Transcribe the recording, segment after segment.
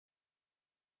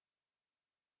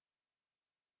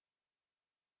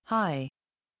Hi.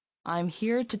 I'm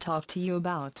here to talk to you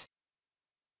about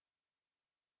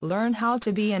learn how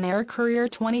to be an air courier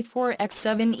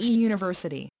 24/7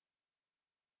 e-University.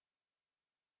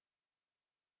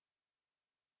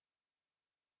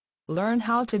 Learn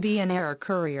how to be an air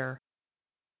courier.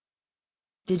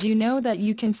 Did you know that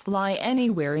you can fly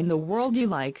anywhere in the world you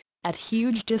like, at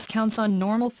huge discounts on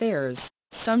normal fares,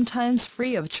 sometimes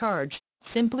free of charge,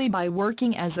 simply by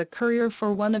working as a courier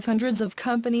for one of hundreds of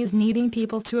companies needing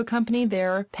people to accompany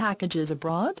their packages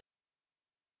abroad?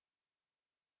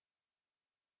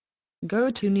 Go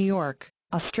to New York,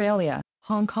 Australia,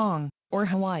 Hong Kong, or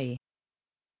Hawaii.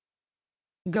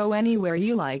 Go anywhere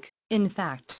you like, in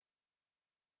fact.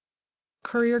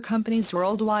 Courier companies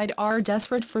worldwide are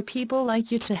desperate for people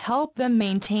like you to help them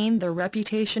maintain their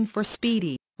reputation for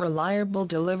speedy, reliable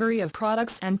delivery of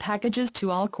products and packages to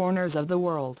all corners of the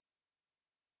world.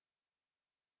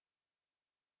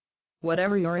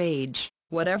 Whatever your age,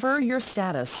 whatever your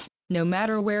status, no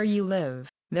matter where you live,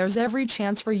 there's every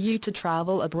chance for you to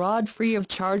travel abroad free of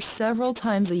charge several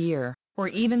times a year, or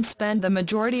even spend the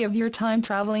majority of your time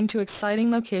traveling to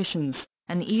exciting locations,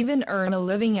 and even earn a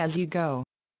living as you go.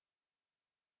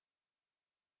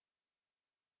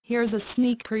 Here's a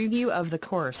sneak preview of the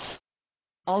course.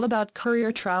 All about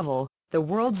courier travel, the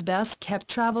world's best-kept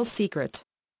travel secret.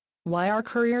 Why are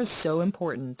couriers so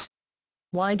important?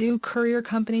 Why do courier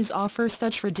companies offer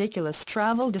such ridiculous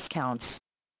travel discounts?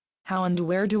 How and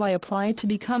where do I apply to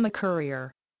become a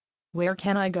courier? Where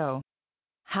can I go?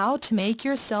 How to make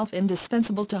yourself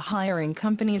indispensable to hiring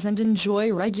companies and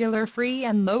enjoy regular free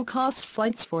and low-cost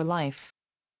flights for life.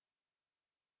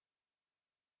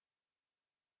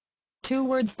 2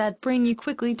 words that bring you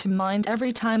quickly to mind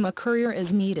every time a courier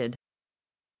is needed.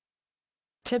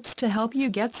 Tips to help you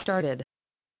get started.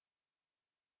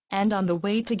 And on the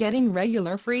way to getting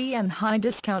regular free and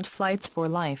high-discount flights for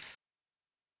life.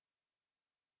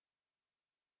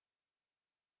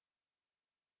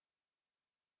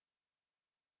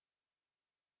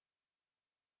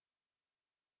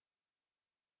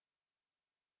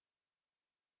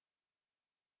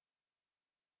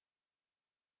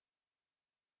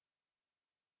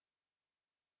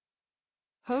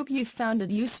 Hope you found it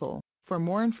useful. For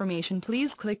more information,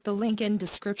 please click the link in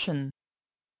description.